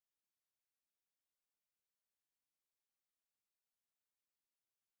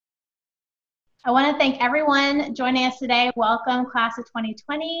I want to thank everyone joining us today. Welcome, class of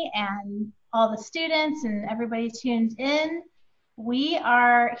 2020, and all the students and everybody tuned in. We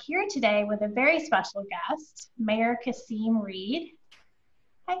are here today with a very special guest, Mayor Kasim Reed.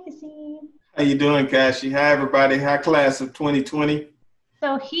 Hi, Kasim. How you doing, Kashi? Hi, everybody. Hi, class of 2020.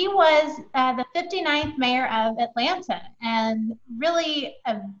 So he was the 59th mayor of Atlanta and really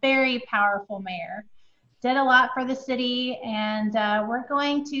a very powerful mayor. Did a lot for the city, and we're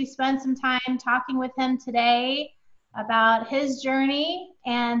going to spend some time talking with him today about his journey,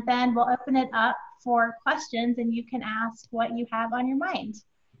 and then we'll open it up for questions and you can ask what you have on your mind.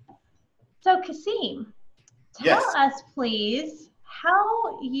 So Kasim, tell Yes. us please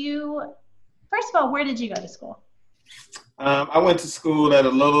first of all, where did you go to school? I went to school at a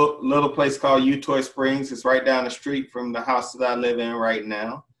little place called Utoy Springs. It's right down the street from the house that I live in right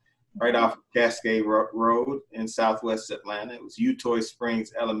now, right off of Cascade Road in Southwest Atlanta. It was Utoy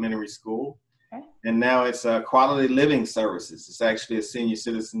Springs Elementary School. Okay. And now it's Quality Living Services. It's actually a senior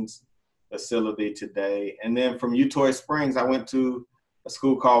citizens facility today. And then from Utoy Springs, I went to a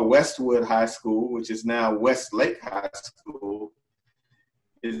school called Westwood High School, which is now Westlake High School.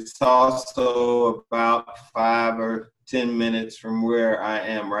 It's also about 5 or 10 minutes from where I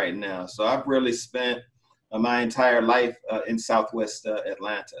am right now. So I've really spent my entire life in Southwest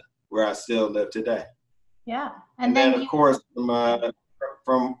Atlanta, where I still live today. Yeah. And then, of course,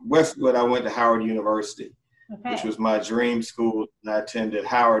 from Westwood, I went to Howard University, which was my dream school. And I attended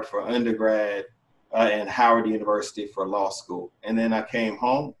Howard for undergrad and Howard University for law school. And then I came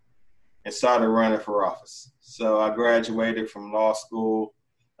home and started running for office. So I graduated from law school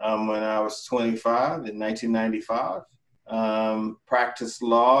when I was 25 in 1995, practiced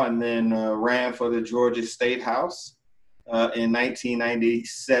law, and then ran for the Georgia State House in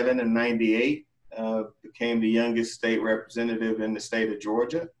 1997 and 98. Became the youngest state representative in the state of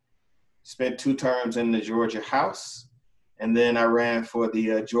Georgia. Spent 2 terms in the Georgia House, and then I ran for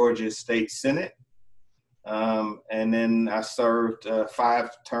the Georgia State Senate. And then I served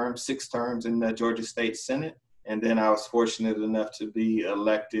 6 terms in the Georgia State Senate. And then I was fortunate enough to be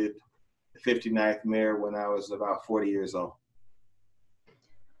elected the 59th mayor when I was about 40 years old.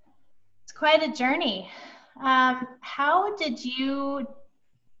 It's quite a journey. How did you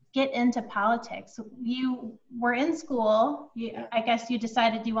get into politics? You were in school. I guess you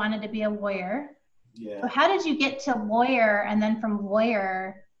decided you wanted to be a lawyer. Yeah. So how did you get to lawyer and then from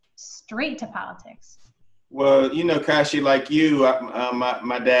lawyer straight to politics? Well, Kashi, like you,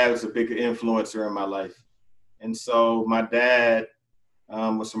 my dad was a big influencer in my life. And so my dad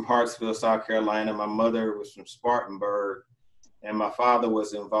was from Hartsville, South Carolina. My mother was from Spartanburg. And my father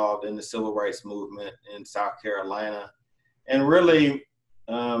was involved in the civil rights movement in South Carolina. And really,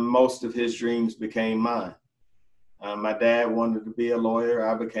 most of his dreams became mine. My dad wanted to be a lawyer.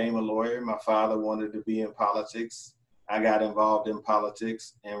 I became a lawyer. My father wanted to be in politics. I got involved in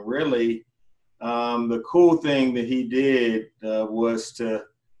politics. And really, the cool thing that he did was to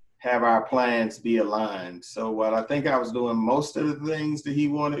have our plans be aligned. So while I think I was doing most of the things that he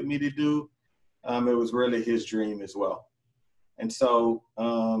wanted me to do, it was really his dream as well. And so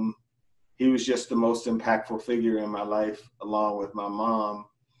he was just the most impactful figure in my life, along with my mom.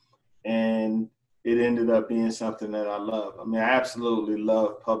 And it ended up being something that I love. I mean, I absolutely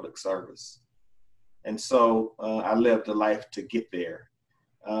love public service. And so I lived a life to get there.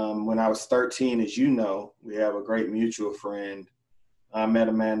 When I was 13, as you know, we have a great mutual friend. I met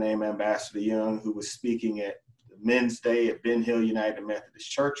a man named Ambassador Young who was speaking at Men's Day at Ben Hill United Methodist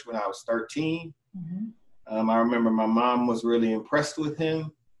Church when I was 13. Mm-hmm. I remember my mom was really impressed with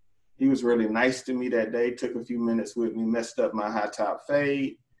him. He was really nice to me that day, took a few minutes with me, messed up my high top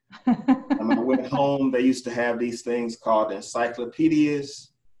fade. I went home. They used to have these things called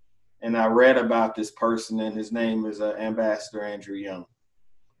encyclopedias. And I read about this person, and his name is Ambassador Andrew Young.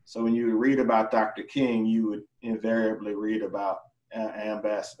 So when you read about Dr. King, you would invariably read about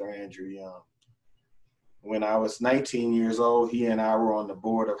Ambassador Andrew Young. When I was 19 years old, he and I were on the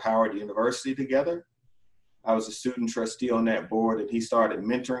board of Howard University together. I was a student trustee on that board, and he started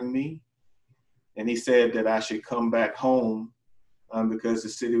mentoring me. And he said that I should come back home because the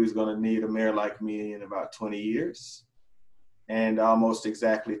city was going to need a mayor like me in about 20 years. And almost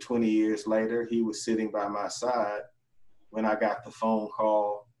exactly 20 years later, he was sitting by my side when I got the phone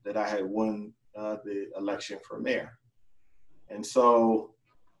call that I had won the election for mayor. And so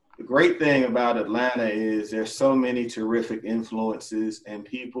the great thing about Atlanta is there's so many terrific influences and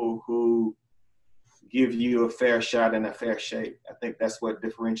people who give you a fair shot and a fair shake. I think that's what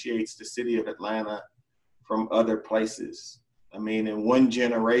differentiates the city of Atlanta from other places. I mean, in one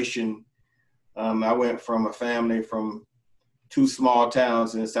generation, I went from a family from two small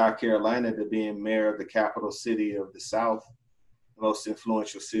towns in South Carolina to being mayor of the capital city of the South, most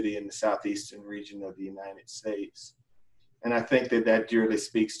influential city in the southeastern region of the United States. And I think that that really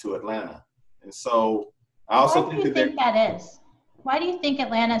speaks to Atlanta. And so I also Why do you think that is? Why do you think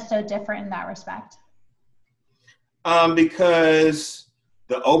Atlanta is so different in that respect? Because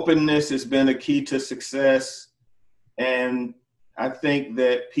the openness has been a key to success. And I think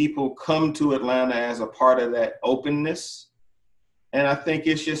that people come to Atlanta as a part of that openness. And I think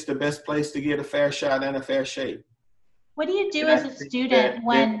it's just the best place to get a fair shot and a fair shake. What do you do as a student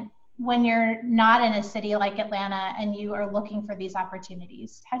when you're not in a city like Atlanta and you are looking for these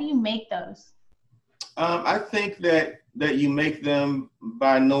opportunities? How do you make those? I think that you make them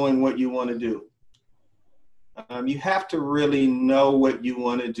by knowing what you want to do. You have to really know what you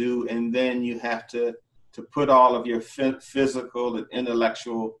want to do, and then you have to put all of your physical and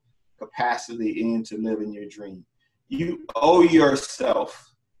intellectual capacity into living your dream. You owe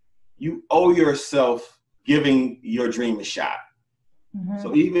yourself giving your dream a shot. Mm-hmm.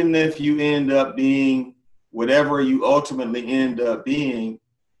 So even if you end up being whatever you ultimately end up being,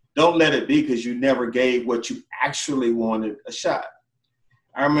 don't let it be because you never gave what you actually wanted a shot.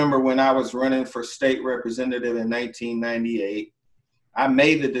 I remember when I was running for state representative in 1998, I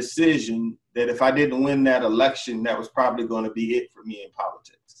made the decision that if I didn't win that election, that was probably going to be it for me in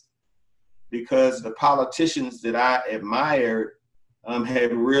politics. Because the politicians that I admired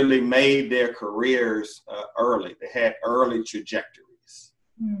had really made their careers early. They had early trajectories.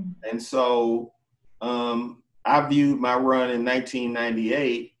 Mm. And so I viewed my run in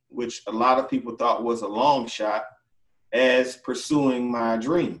 1998, which a lot of people thought was a long shot, as pursuing my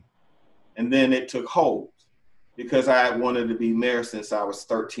dream. And then it took hold because I had wanted to be mayor since I was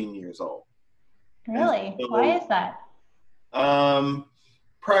 13 years old. Really? So, why is that?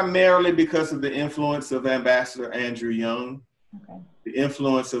 Primarily because of the influence of Ambassador Andrew Young, okay, the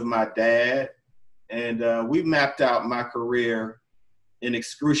influence of my dad, and we mapped out my career in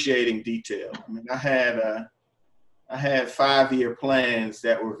excruciating detail. I mean, I had 5-year plans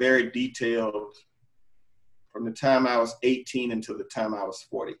that were very detailed from the time I was 18 until the time I was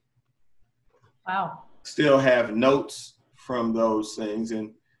 40. Wow. Still have notes from those things.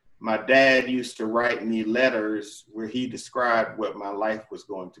 And my dad used to write me letters where he described what my life was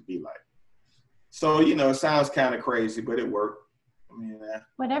going to be like. So, you know, it sounds kind of crazy, but it worked. I mean,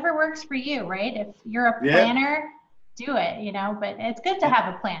 whatever works for you, right? If you're a planner, do it, you know, but it's good to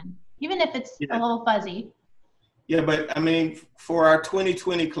have a plan, even if it's a little fuzzy. Yeah, but I mean, for our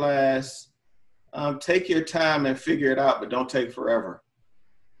 2020 class, take your time and figure it out, but don't take forever.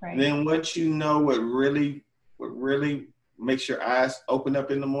 Right. Then once you know what really makes your eyes open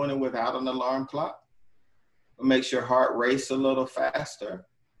up in the morning without an alarm clock, what makes your heart race a little faster.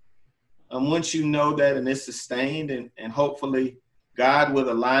 Once you know that and it's sustained and hopefully God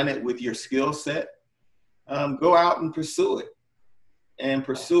will align it with your skill set, go out and pursue it. And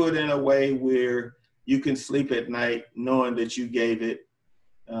pursue it in a way where you can sleep at night knowing that you gave it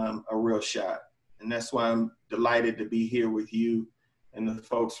a real shot. And that's why I'm delighted to be here with you and the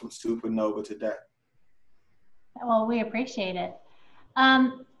folks from SuperNova today. Well, we appreciate it.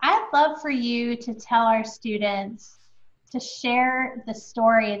 I'd love for you to tell our students to share the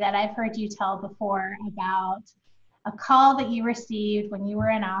story that I've heard you tell before about a call that you received when you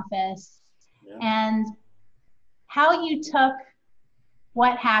were in office and how you took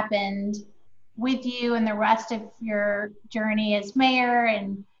what happened with you and the rest of your journey as mayor,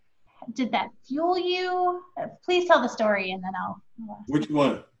 and did that fuel you? Please tell the story and then I'll. Which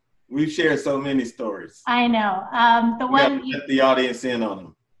one? We've shared so many stories. I know. The one let the audience in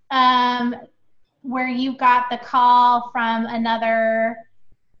on them. Where you got the call from another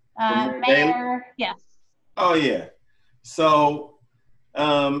mayor. Yes. Oh yeah. So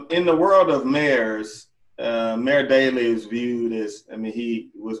in the world of mayors, Mayor Daley is viewed as, I mean,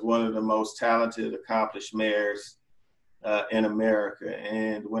 he was one of the most talented, accomplished mayors in America.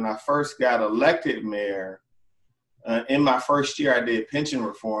 And when I first got elected mayor, in my first year, I did pension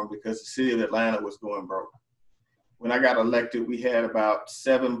reform because the city of Atlanta was going broke. When I got elected, we had about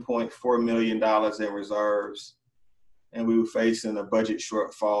 $7.4 million in reserves, and we were facing a budget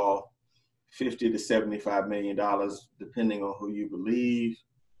shortfall, $50 to $75 million, depending on who you believe.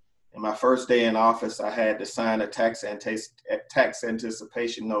 In my first day in office, I had to sign a tax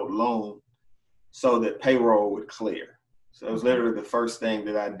anticipation note loan so that payroll would clear. So it was literally the first thing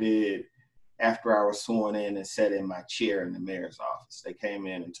that I did after I was sworn in and sat in my chair in the mayor's office. They came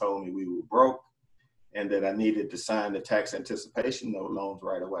in and told me we were broke and that I needed to sign the tax anticipation note loans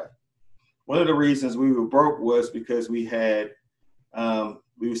right away. One of the reasons we were broke was because we had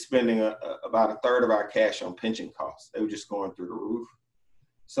we were spending about a third of our cash on pension costs. They were just going through the roof.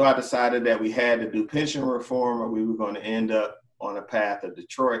 So I decided that we had to do pension reform, or we were going to end up on a path of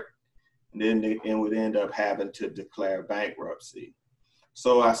Detroit, and then would end up having to declare bankruptcy.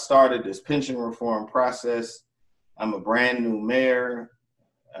 So I started this pension reform process. I'm a brand new mayor,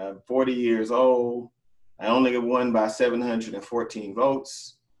 40 years old. I only won by 714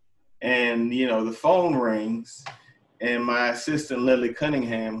 votes. And, you know, the phone rings, and my assistant, Lily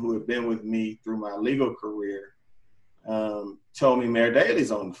Cunningham, who had been with me through my legal career, told me Mayor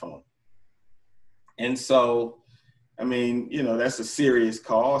Daley's on the phone. And so, I mean, you know, that's a serious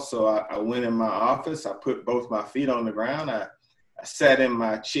call. So I went in my office, I put both my feet on the ground, I sat in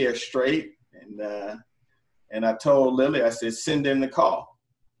my chair straight, and I told Lily, I said, send in the call.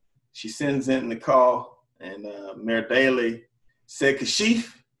 She sends in the call, and Mayor Daley said,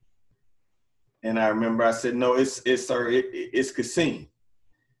 Kashif. And I remember I said, no, it's Kasim.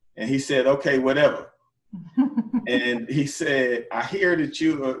 And he said, okay, whatever. And he said, I hear that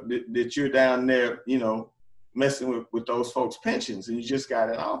you're down there, you know, messing with those folks' pensions, and you just got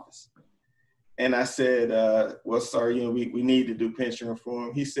in office. And I said, well, sir, you know, we need to do pension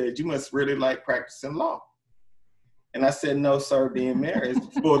reform. He said, you must really like practicing law. And I said, no, sir, being mayor is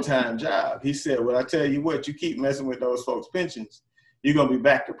a full-time job. He said, well, I tell you what, you keep messing with those folks' pensions, you're going to be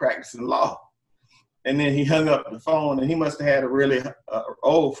back to practicing law. And then he hung up the phone, and he must have had a really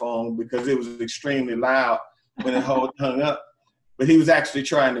old phone because it was extremely loud when it hung up. But he was actually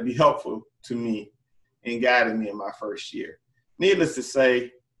trying to be helpful to me and guiding me in my first year. Needless to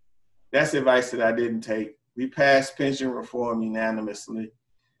say, that's advice that I didn't take. We passed pension reform unanimously.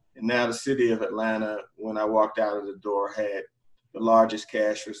 And now the city of Atlanta, when I walked out of the door, had the largest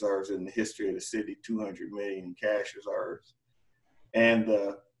cash reserves in the history of the city, 200 million in cash reserves. And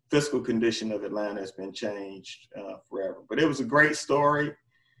the fiscal condition of Atlanta has been changed forever. But it was a great story.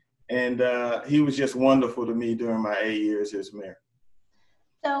 And he was just wonderful to me during my 8 years as mayor.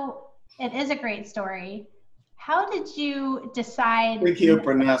 So it is a great story. How did you decide? I think he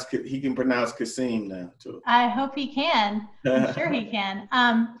can pronounce Kasim now too. I hope he can. I'm sure he can.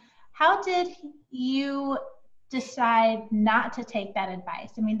 How did you decide not to take that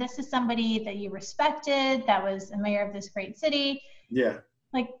advice? I mean, this is somebody that you respected, that was a mayor of this great city. Yeah.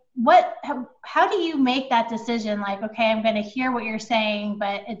 Like, how do you make that decision? Like, okay, I'm going to hear what you're saying,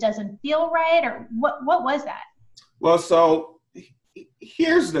 but it doesn't feel right, or what was that? Well, so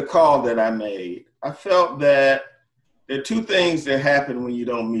here's the call that I made. I felt that there are two things that happen when you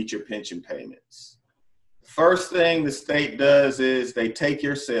don't meet your pension payments. First thing the state does is they take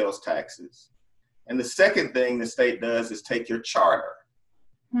your sales taxes. And the second thing the state does is take your charter.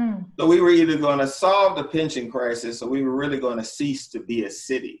 So we were either going to solve the pension crisis, or we were really going to cease to be a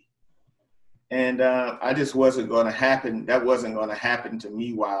city. And I just wasn't going to happen. That wasn't going to happen to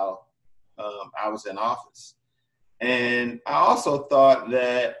me while I was in office. And I also thought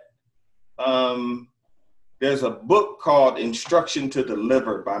that there's a book called Instruction to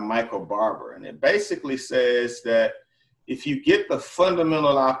Deliver by Michael Barber. And it basically says that if you get the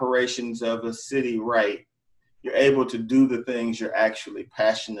fundamental operations of a city right, you're able to do the things you're actually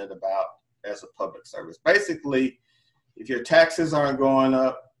passionate about as a public service. Basically, if your taxes aren't going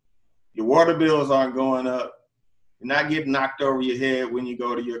up, your water bills aren't going up, you're not getting knocked over your head when you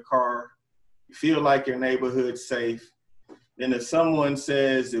go to your car, you feel like your neighborhood's safe, then if someone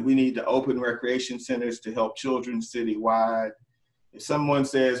says that we need to open recreation centers to help children citywide, if someone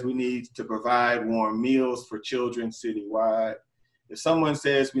says we need to provide warm meals for children citywide, if someone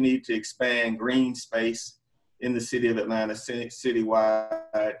says we need to expand green space in the city of Atlanta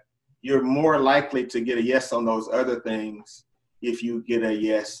citywide, you're more likely to get a yes on those other things if you get a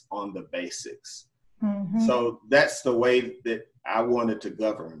yes on the basics. So that's the way that I wanted to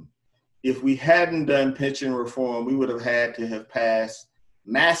govern. If we hadn't done pension reform, we would have had to have passed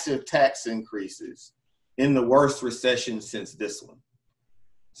massive tax increases in the worst recession since this one.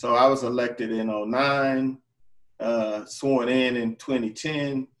 So I was elected in 2009, sworn in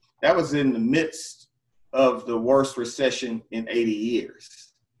 2010. That was in the midst of the worst recession in 80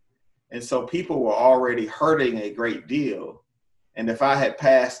 years. And so people were already hurting a great deal. And if I had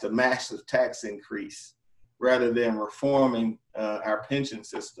passed a massive tax increase rather than reforming our pension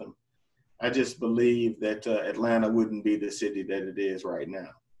system, I just believe that Atlanta wouldn't be the city that it is right now.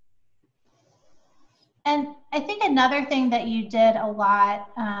 And I think another thing that you did a lot,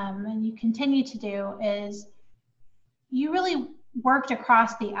 and you continue to do, is you really worked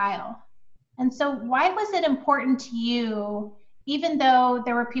across the aisle. And so why was it important to you, even though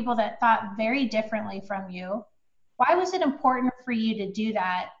there were people that thought very differently from you, why was it important for you to do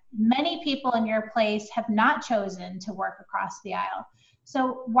that? Many people in your place have not chosen to work across the aisle.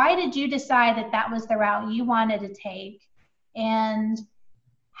 So why did you decide that that was the route you wanted to take? And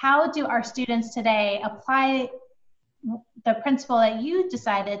how do our students today apply the principle that you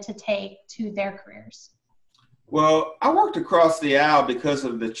decided to take to their careers? Well, I worked across the aisle because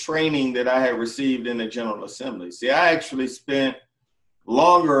of the training that I had received in the General Assembly. See, I actually spent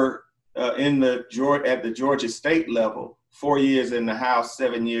longer at the Georgia state level, 4 years in the House,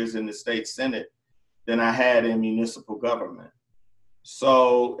 7 years in the state Senate, than I had in municipal government.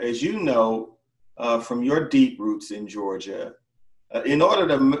 So, as you know, from your deep roots in Georgia, in order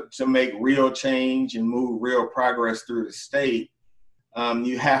to make real change and move real progress through the state,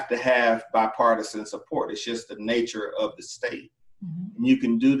 you have to have bipartisan support. It's just the nature of the state. Mm-hmm. And you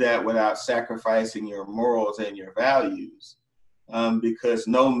can do that without sacrificing your morals and your values, because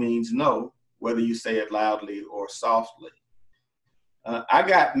no means no, whether you say it loudly or softly.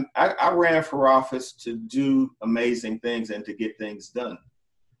 I ran for office to do amazing things and to get things done.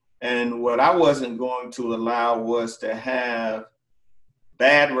 And what I wasn't going to allow was to have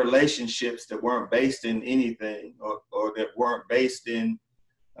bad relationships that weren't based in anything or that weren't based in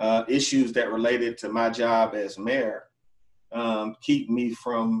issues that related to my job as mayor keep me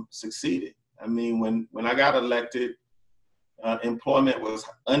from succeeding. I mean, when I got elected, unemployment was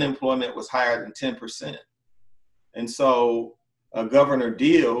higher than 10%. And so Governor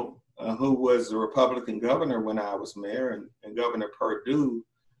Deal, who was a Republican governor when I was mayor, and Governor Perdue,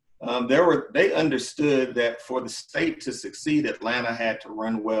 they understood that for the state to succeed, Atlanta had to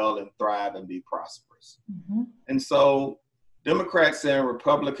run well and thrive and be prosperous. Mm-hmm. And so Democrats and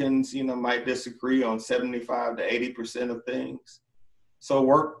Republicans, might disagree on 75 to 80% of things. So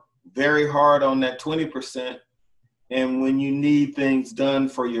work very hard on that 20%. And when you need things done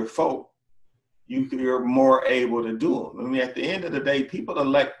for your folk, you're more able to do them. I mean, at the end of the day, people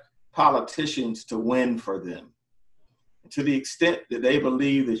elect politicians to win for them. To the extent that they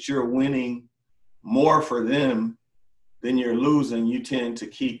believe that you're winning more for them than you're losing, you tend to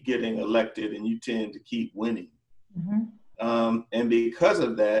keep getting elected and you tend to keep winning. Mm-hmm. And because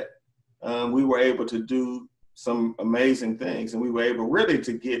of that, we were able to do some amazing things, and we were able really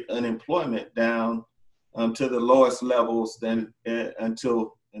to get unemployment down to the lowest levels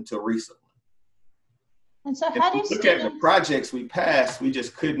until recently. And so how do you look at the projects we passed, we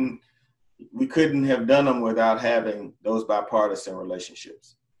couldn't have done them without having those bipartisan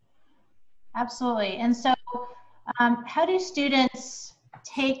relationships. Absolutely. And so how do students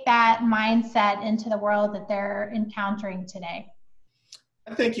take that mindset into the world that they're encountering today?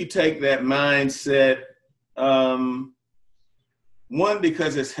 I think you take that mindset, one,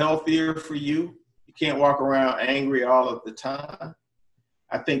 because it's healthier for you. You can't walk around angry all of the time.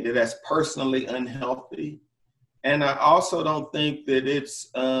 I think that that's personally unhealthy. And I also don't think that it's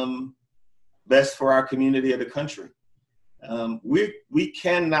best for our community or the country. We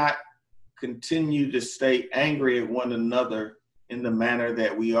cannot continue to stay angry at one another in the manner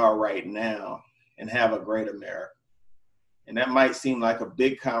that we are right now and have a great America. And that might seem like a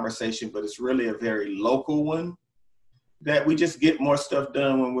big conversation, but it's really a very local one, that we just get more stuff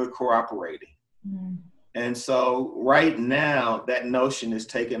done when we're cooperating. Mm. And so right now, that notion is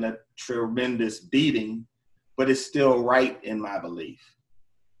taking a tremendous beating, but it's still right in my belief.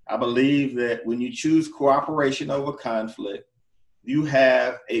 I believe that when you choose cooperation over conflict, you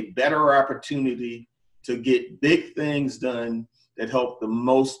have a better opportunity to get big things done that help the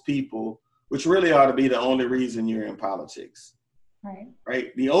most people, which really ought to be the only reason you're in politics.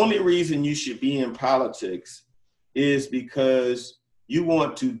 Right? The only reason you should be in politics is because you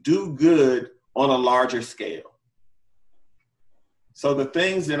want to do good on a larger scale. So the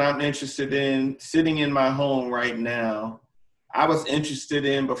things that I'm interested in sitting in my home right now, I was interested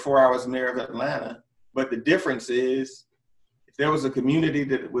in before I was mayor of Atlanta. But the difference is, if there was a community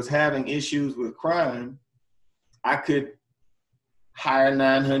that was having issues with crime, I could hire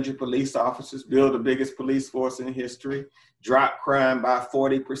 900 police officers, build the biggest police force in history, drop crime by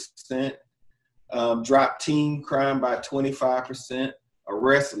 40%, drop teen crime by 25%,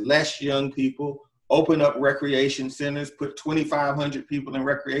 arrest less young people, open up recreation centers, put 2,500 people in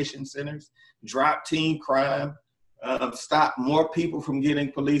recreation centers, drop teen crime, stop more people from getting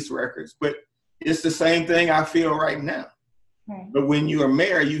police records. But it's the same thing I feel right now. Right. But when you're a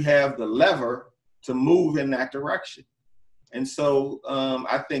mayor, you have the lever to move in that direction. And so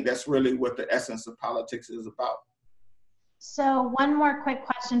I think that's really what the essence of politics is about. So one more quick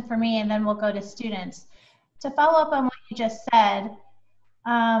question for me, and then we'll go to students. To follow up on what you just said,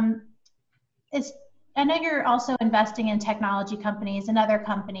 I know you're also investing in technology companies and other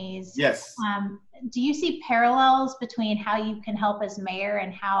companies. Yes. Do you see parallels between how you can help as mayor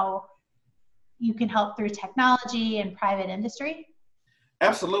and how you can help through technology and private industry?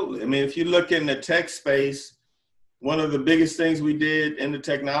 Absolutely. I mean, if you look in the tech space, one of the biggest things we did in the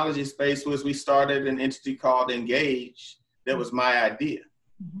technology space was we started an entity called Engage. That was my idea.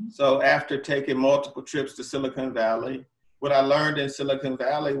 Mm-hmm. So after taking multiple trips to Silicon Valley, what I learned in Silicon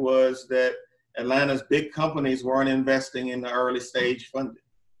Valley was that Atlanta's big companies weren't investing in the early stage funding.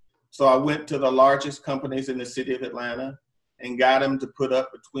 So I went to the largest companies in the city of Atlanta and got them to put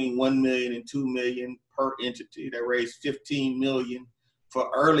up between 1 million and 2 million per entity. They raised 15 million for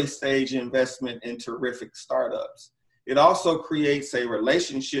early stage investment in terrific startups. It also creates a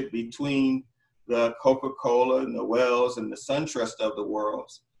relationship between the Coca-Cola and the Wells and the SunTrust of the world,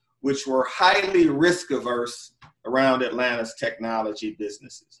 which were highly risk averse around Atlanta's technology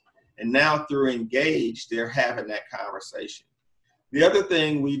businesses. And now through Engage, they're having that conversation. The other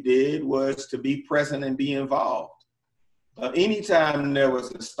thing we did was to be present and be involved. Anytime there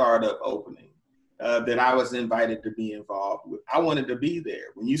was a startup opening that I was invited to be involved with, I wanted to be there.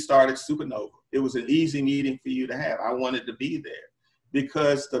 When you started SuperNova, it was an easy meeting for you to have. I wanted to be there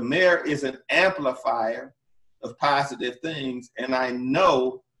because the mayor is an amplifier of positive things. And I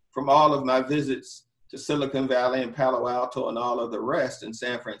know from all of my visits to Silicon Valley and Palo Alto and all of the rest in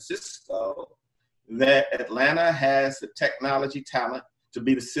San Francisco, that Atlanta has the technology talent to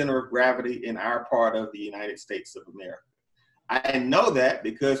be the center of gravity in our part of the United States of America. I know that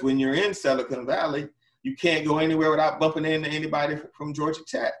because when you're in Silicon Valley, you can't go anywhere without bumping into anybody from Georgia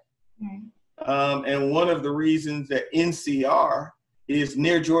Tech. Mm-hmm. And one of the reasons that NCR is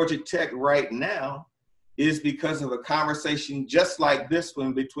near Georgia Tech right now is because of a conversation just like this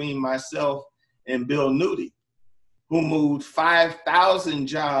one between myself and Bill Nudie, who moved 5,000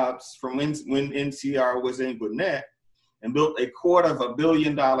 jobs from when NCR was in Gwinnett and built a $250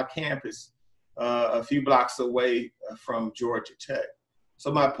 million campus a few blocks away from Georgia Tech.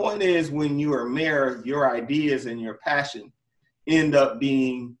 So my point is, when you are mayor, your ideas and your passion end up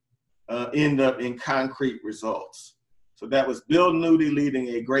in concrete results. So that was Bill Nudie leading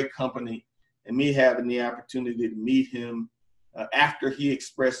a great company and me having the opportunity to meet him after he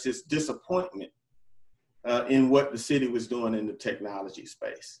expressed his disappointment in what the city was doing in the technology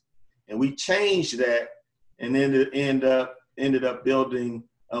space. And we changed that and ended up building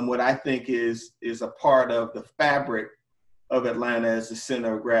what I think is a part of the fabric of Atlanta as the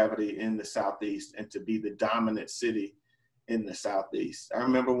center of gravity in the Southeast and to be the dominant city in the Southeast. I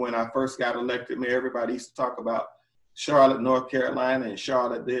remember when I first got elected mayor, everybody used to talk about Charlotte, North Carolina, and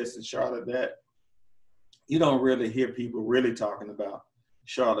Charlotte this and Charlotte that. You don't really hear people really talking about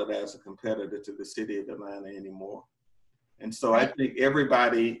Charlotte as a competitor to the city of Atlanta anymore. And so I think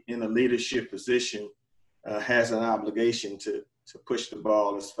everybody in a leadership position has an obligation to push the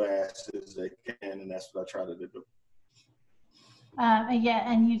ball as fast as they can, and that's what I try to do. Yeah,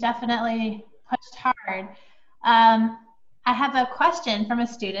 and you definitely pushed hard. I have a question from a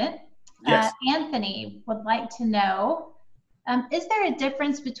student. Yes. Anthony would like to know, is there a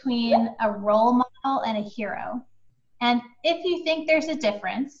difference between a role model and a hero? And if you think there's a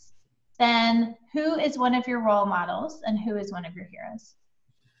difference, then who is one of your role models and who is one of your heroes?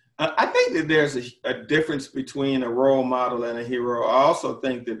 I think that there's a difference between a role model and a hero. I also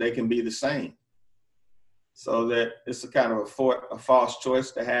think that they can be the same. So that it's a kind of a false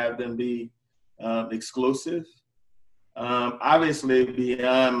choice to have them be exclusive. Obviously,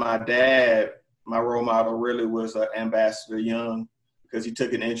 beyond my dad, my role model really was Ambassador Young, because he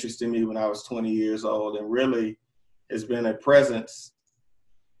took an interest in me when I was 20 years old and really has been a presence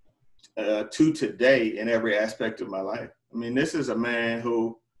to today in every aspect of my life. I mean, this is a man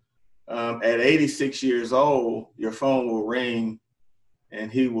who, at 86 years old, your phone will ring and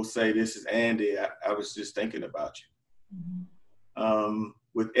he will say, "This is Andy. I was just thinking about you." Mm-hmm.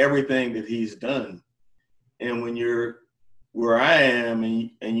 With everything that he's done. And when you're where I am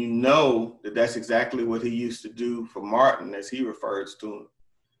and you know that that's exactly what he used to do for Martin, as he refers to him,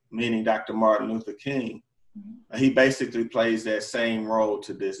 meaning Dr. Martin Luther King, mm-hmm. He basically plays that same role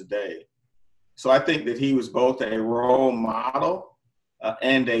to this day. So I think that he was both a role model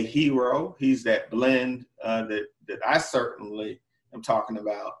and a hero. He's that blend that I certainly am talking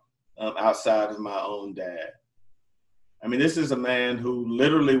about outside of my own dad. I mean, this is a man who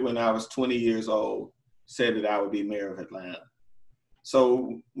literally, when I was 20 years old, said that I would be mayor of Atlanta.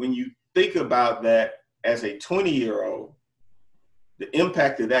 So when you think about that as a 20-year-old, the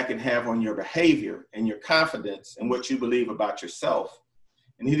impact that can have on your behavior and your confidence and what you believe about yourself.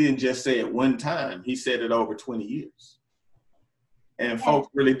 And he didn't just say it one time, he said it over 20 years. And folks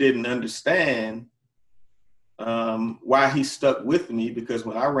really didn't understand why he stuck with me, because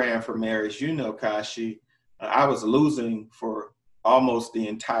when I ran for mayor, as you know, Kashi, I was losing for almost the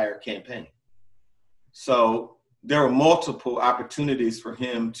entire campaign. So there were multiple opportunities for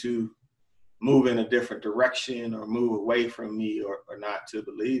him to move in a different direction or move away from me or not to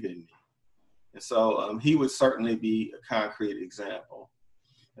believe in me. And so he would certainly be a concrete example.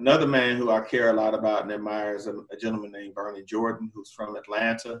 Another man who I care a lot about and admire is a gentleman named Vernon Jordan, who's from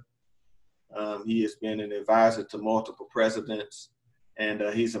Atlanta. He has been an advisor to multiple presidents, and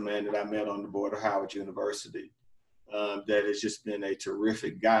he's a man that I met on the board of Howard University that has just been a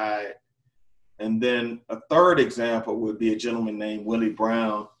terrific guide. And then a third example would be a gentleman named Willie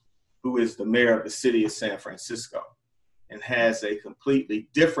Brown, who is the mayor of the city of San Francisco and has a completely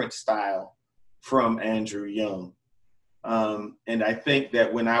different style from Andrew Young. And I think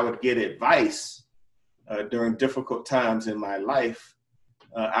that when I would get advice during difficult times in my life,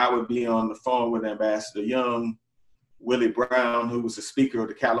 I would be on the phone with Ambassador Young, Willie Brown, who was the Speaker of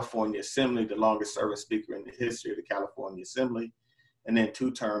the California Assembly, the longest serving speaker in the history of the California Assembly, and then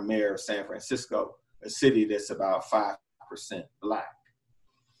two-term mayor of San Francisco, a city that's about 5% Black.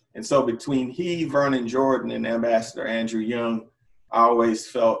 And so between he, Vernon Jordan, and Ambassador Andrew Young, I always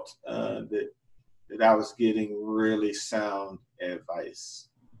felt that I was getting really sound advice.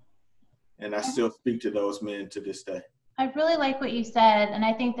 And I still speak to those men to this day. I really like what you said, and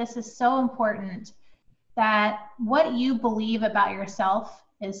I think this is so important, that what you believe about yourself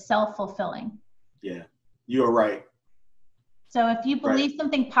is self-fulfilling. Yeah, you're right. So if you believe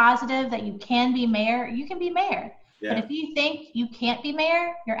something positive, that you can be mayor, you can be mayor. Yeah. But if you think you can't be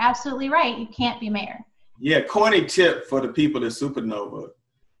mayor, you're absolutely right. You can't be mayor. Yeah, corny tip for the people at SuperNova.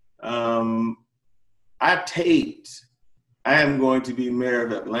 I taped, I am going to be mayor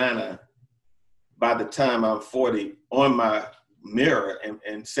of Atlanta by the time I'm 40 on my mirror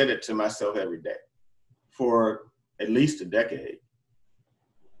and said it to myself every day for at least a decade.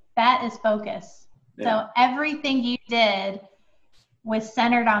 That is focus. Yeah. So everything you did was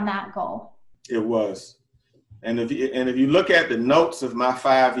centered on that goal. It was. And if you look at the notes of my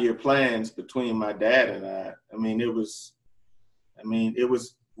 5-year plans between my dad and I mean, it was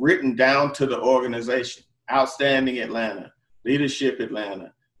written down to the organization. Outstanding Atlanta, Leadership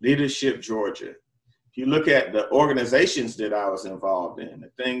Atlanta, Leadership Georgia. If you look at the organizations that I was involved in, the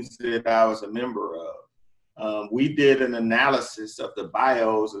things that I was a member of, we did an analysis of the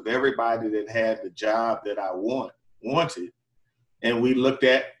bios of everybody that had the job that I wanted. And we looked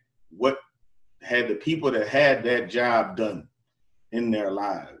at what had the people that had that job done in their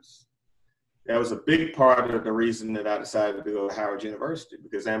lives. That was a big part of the reason that I decided to go to Howard University,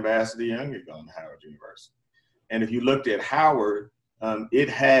 because Ambassador Young had gone to Howard University. And if you looked at Howard, it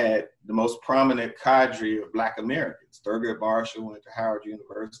had the most prominent cadre of Black Americans. Thurgood Marshall went to Howard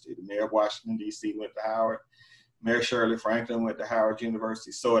University. The mayor of Washington, D.C. went to Howard. Mayor Shirley Franklin went to Howard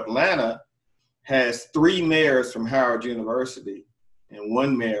University. So Atlanta has 3 mayors from Howard University and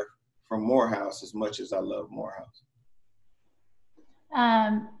 1 mayor from Morehouse, as much as I love Morehouse.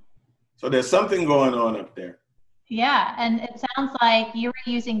 So there's something going on up there. Yeah, and it sounds like you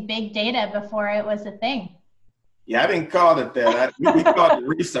were using big data before it was a thing. Yeah, I didn't call it that. We called it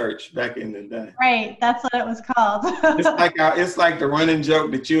research back in the day. Right, that's what it was called. It's like the running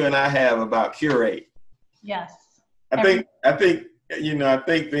joke that you and I have about curate. Yes. I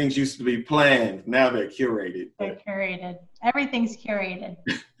think things used to be planned. Now they're curated. They're curated. Everything's curated.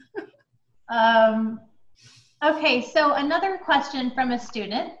 Okay, so another question from a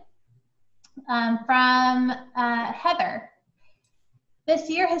student, from Heather. This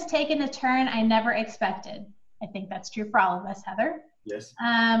year has taken a turn I never expected. I think that's true for all of us, Heather. Yes.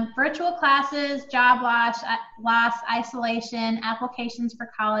 Virtual classes, job loss, isolation, applications for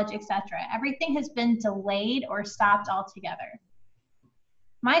college, etc. Everything has been delayed or stopped altogether.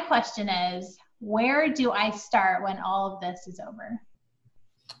 My question is, where do I start when all of this is over?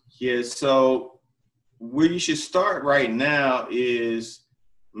 Yeah, so where you should start right now is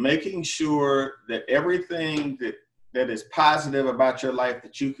making sure that everything that is positive about your life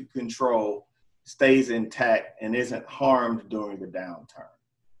that you can control stays intact and isn't harmed during the downturn.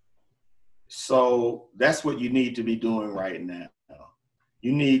 So that's what you need to be doing right now.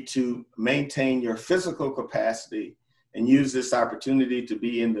 You need to maintain your physical capacity and use this opportunity to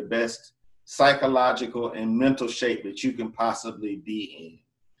be in the best psychological and mental shape that you can possibly be in,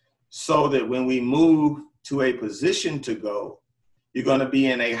 so that when we move to a position to go, you're going to be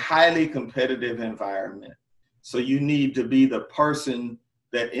in a highly competitive environment. So you need to be the person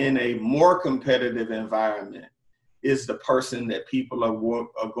that in a more competitive environment is the person that people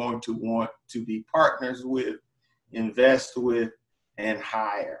are going to want to be partners with, invest with, and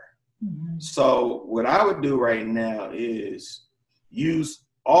hire. Mm-hmm. So what I would do right now is use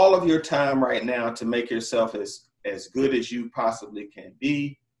all of your time right now to make yourself as good as you possibly can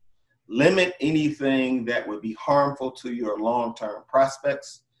be. limit anything that would be harmful to your long-term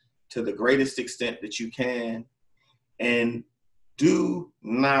prospects to the greatest extent that you can, and do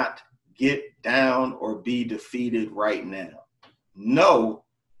not get down or be defeated right now. Know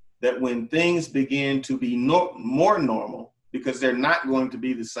that when things begin to be more normal, because they're not going to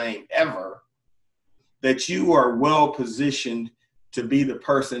be the same ever, that you are well positioned to be the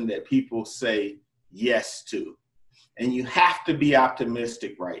person that people say yes to. And you have to be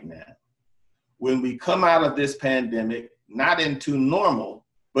optimistic right now. When we come out of this pandemic, not into normal,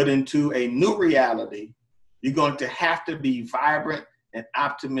 but into a new reality, you're going to have to be vibrant and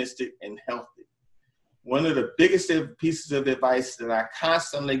optimistic and healthy. One of the biggest pieces of advice that I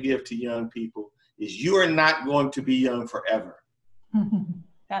constantly give to young people is you are not going to be young forever.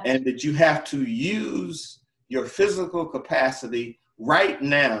 And that you have to use your physical capacity right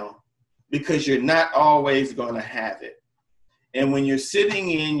now, because you're not always going to have it. And when you're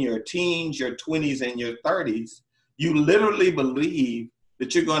sitting in your teens, your 20s, and your 30s, you literally believe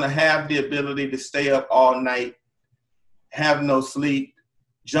that you're going to have the ability to stay up all night, have no sleep,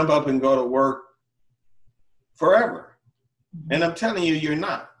 jump up and go to work forever. And I'm telling you, you're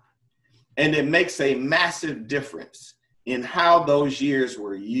not. And it makes a massive difference in how those years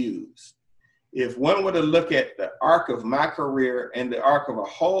were used. If one were to look at the arc of my career and the arc of a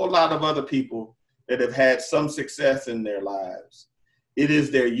whole lot of other people that have had some success in their lives, it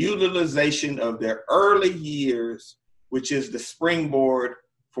is their utilization of their early years, which is the springboard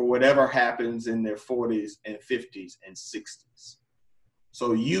for whatever happens in their 40s and 50s and 60s.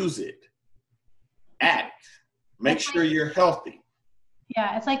 So use it, act, make sure you're healthy.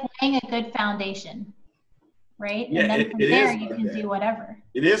 Yeah, it's like laying a good foundation, right? Yeah, and then from there you can do whatever.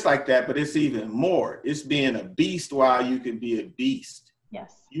 It is like that, but it's even more. It's being a beast while you can be a beast.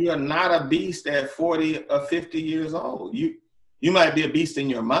 Yes. You are not a beast at 40 or 50 years old. You might be a beast in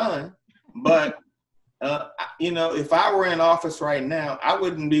your mind, but if I were in office right now, I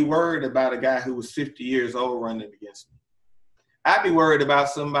wouldn't be worried about a guy who was 50 years old running against me. I'd be worried about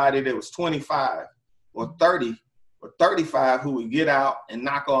somebody that was 25 or 30 or 35 who would get out and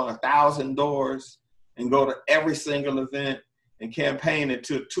knock on 1,000 doors and go to every single event and campaign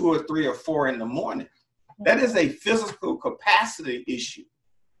until 2 or 3 or 4 in the morning. That is a physical capacity issue.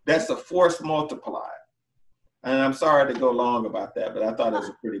 That's a force multiplier. And I'm sorry to go long about that, but I thought it was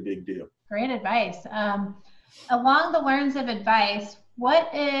a pretty big deal. Great advice. Along the lines of advice,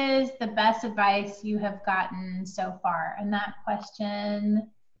 what is the best advice you have gotten so far? And that question,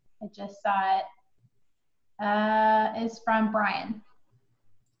 I just saw it, is from Brian.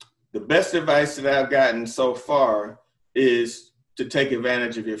 The best advice that I've gotten so far is to take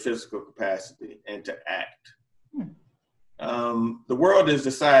advantage of your physical capacity and to act. The world is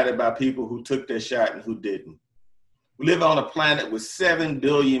decided by people who took their shot and who didn't. We live on a planet with 7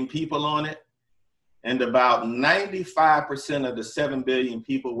 billion people on it, and about 95% of the 7 billion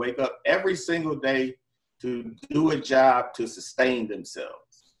people wake up every single day to do a job to sustain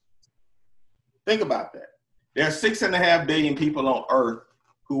themselves. Think about that. There are 6.5 billion people on Earth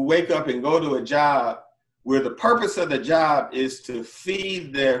who wake up and go to a job where the purpose of the job is to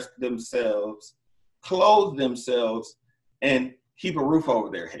feed themselves, clothe themselves, and keep a roof over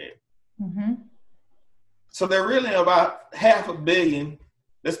their head. Mm-hmm. So there are really about 500 million,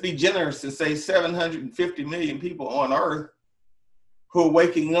 let's be generous and say 750 million people on Earth who are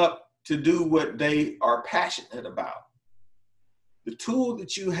waking up to do what they are passionate about. The tool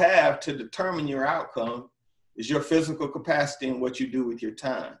that you have to determine your outcome is your physical capacity and what you do with your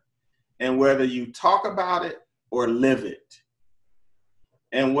time, and whether you talk about it or live it.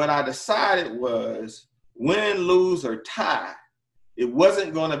 And what I decided was win, lose, or tie, it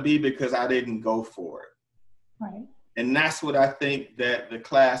wasn't going to be because I didn't go for it. Right. And that's what I think that the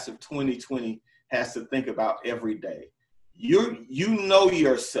class of 2020 has to think about every day. You know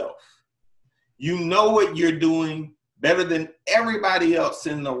yourself. You know what you're doing better than everybody else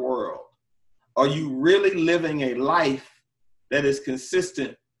in the world. Are you really living a life that is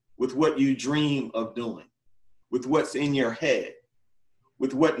consistent with what you dream of doing, with what's in your head,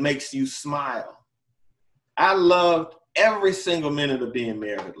 with what makes you smile? I loved every single minute of being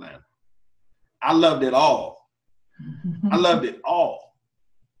mayor of Atlanta. I loved it all. I loved it all.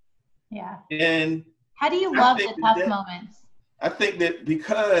 Yeah. And how do you love the tough moments? I think that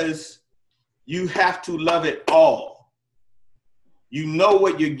because you have to love it all. You know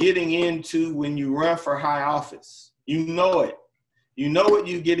what you're getting into when you run for high office. You know it. You know what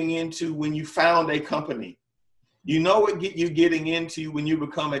you're getting into when you found a company. You know what you're getting into when you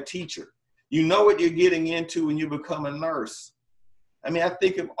become a teacher. You know what you're getting into when you become a nurse. I mean, I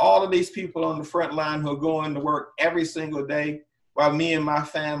think of all of these people on the front line who are going to work every single day while me and my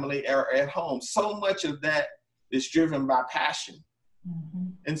family are at home. So much of that is driven by passion. Mm-hmm.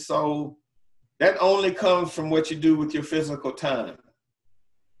 And so that only comes from what you do with your physical time.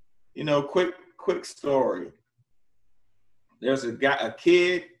 You know, quick story. There's a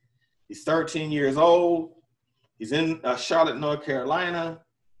kid, he's 13 years old. He's in Charlotte, North Carolina.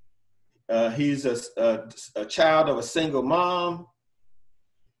 He's a child of a single mom.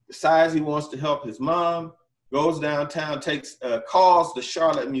 Decides he wants to help his mom. Goes downtown, calls the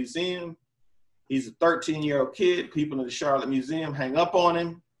Charlotte Museum. He's a 13-year-old kid. People in the Charlotte Museum hang up on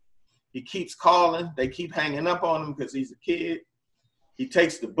him. He keeps calling. They keep hanging up on him because he's a kid. He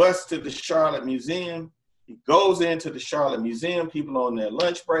takes the bus to the Charlotte Museum. He goes into the Charlotte Museum. People on their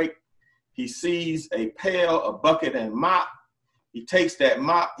lunch break. He sees a pail, a bucket, and mop. He takes that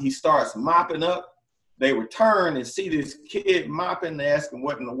mop. He starts mopping up. They return and see this kid mopping. They ask him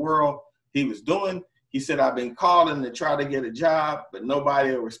what in the world he was doing. He said, I've been calling to try to get a job, but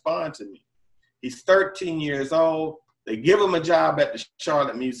nobody will respond to me. He's 13 years old. They give him a job at the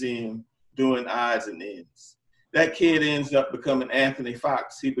Charlotte Museum doing odds and ends. That kid ends up becoming Anthony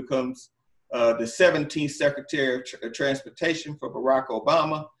Fox. He becomes the 17th Secretary of Transportation for Barack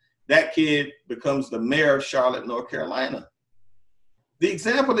Obama. That kid becomes the mayor of Charlotte, North Carolina. The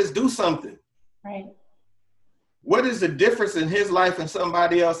example is do something. Right. What is the difference in his life and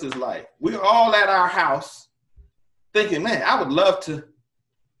somebody else's life? We're all at our house thinking, man, I would love to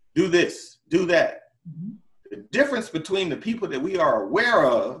do this, do that. Mm-hmm. The difference between the people that we are aware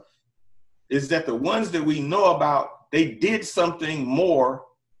of is that the ones that we know about, they did something more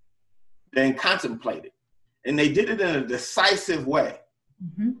than contemplated. And they did it in a decisive way.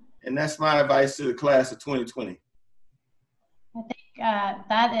 Mm-hmm. And that's my advice to the class of 2020. I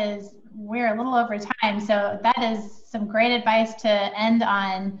think we're a little over time, so that is some great advice to end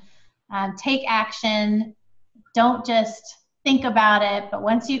on. Take action. Don't just think about it, but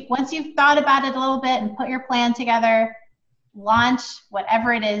once you've thought about it a little bit and put your plan together, launch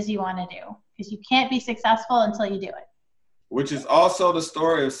whatever it is you want to do, because you can't be successful until you do it. Which is also the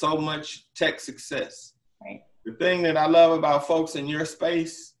story of so much tech success. Right. The thing that I love about folks in your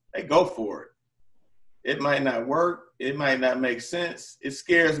space, they go for it. It might not work. It might not make sense. It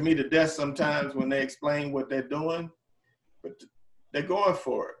scares me to death sometimes when they explain what they're doing, but they're going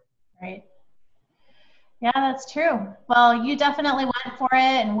for it. Right. Yeah, that's true. Well, you definitely went for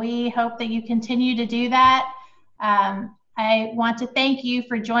it, and we hope that you continue to do that. I want to thank you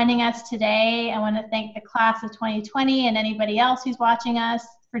for joining us today. I want to thank the class of 2020 and anybody else who's watching us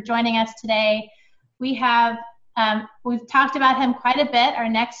for joining us today. We've talked about him quite a bit. Our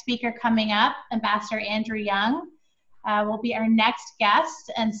next speaker coming up, Ambassador Andrew Young, will be our next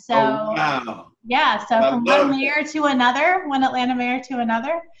guest. And so, wow. Yeah, so from one mayor to another, one Atlanta mayor to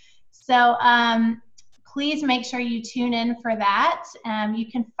another. So please make sure you tune in for that.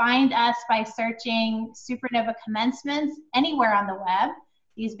 You can find us by searching SuperNova Commencements anywhere on the web.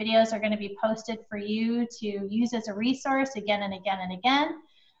 These videos are going to be posted for you to use as a resource again and again and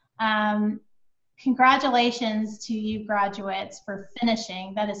again. Congratulations to you graduates for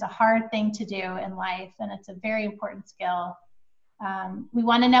finishing. That is a hard thing to do in life, and it's a very important skill. We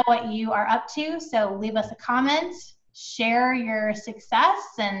want to know what you are up to, so leave us a comment, share your success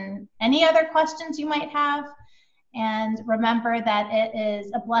and any other questions you might have, and remember that it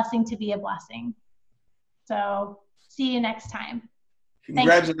is a blessing to be a blessing. So see you next time.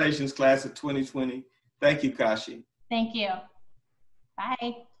 Congratulations, class of 2020. Thank you, Kashi. Thank you.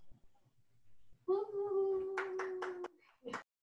 Bye.